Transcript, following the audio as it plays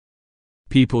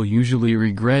People usually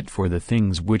regret for the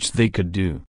things which they could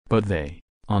do, but they,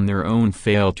 on their own,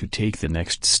 fail to take the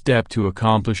next step to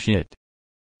accomplish it.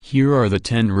 Here are the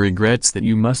 10 regrets that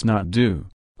you must not do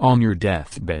on your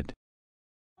deathbed.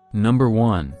 Number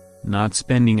 1. Not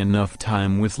spending enough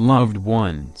time with loved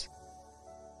ones.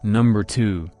 Number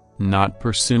 2. Not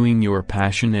pursuing your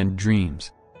passion and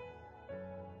dreams.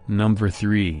 Number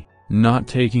 3. Not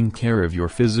taking care of your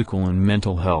physical and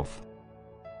mental health.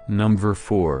 Number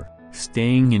 4.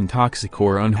 Staying in toxic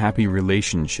or unhappy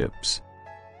relationships.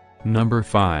 Number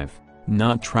 5.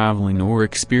 Not traveling or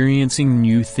experiencing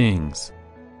new things.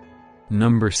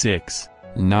 Number 6.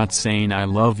 Not saying I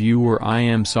love you or I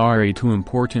am sorry to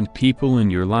important people in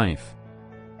your life.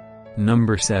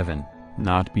 Number 7.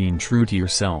 Not being true to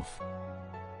yourself.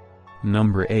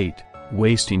 Number 8.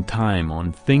 Wasting time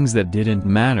on things that didn't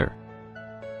matter.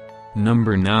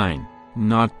 Number 9.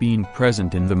 Not being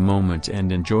present in the moment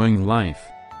and enjoying life.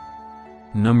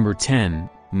 Number 10.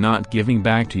 Not giving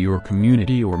back to your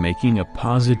community or making a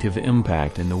positive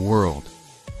impact in the world.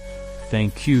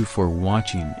 Thank you for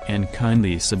watching and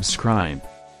kindly subscribe.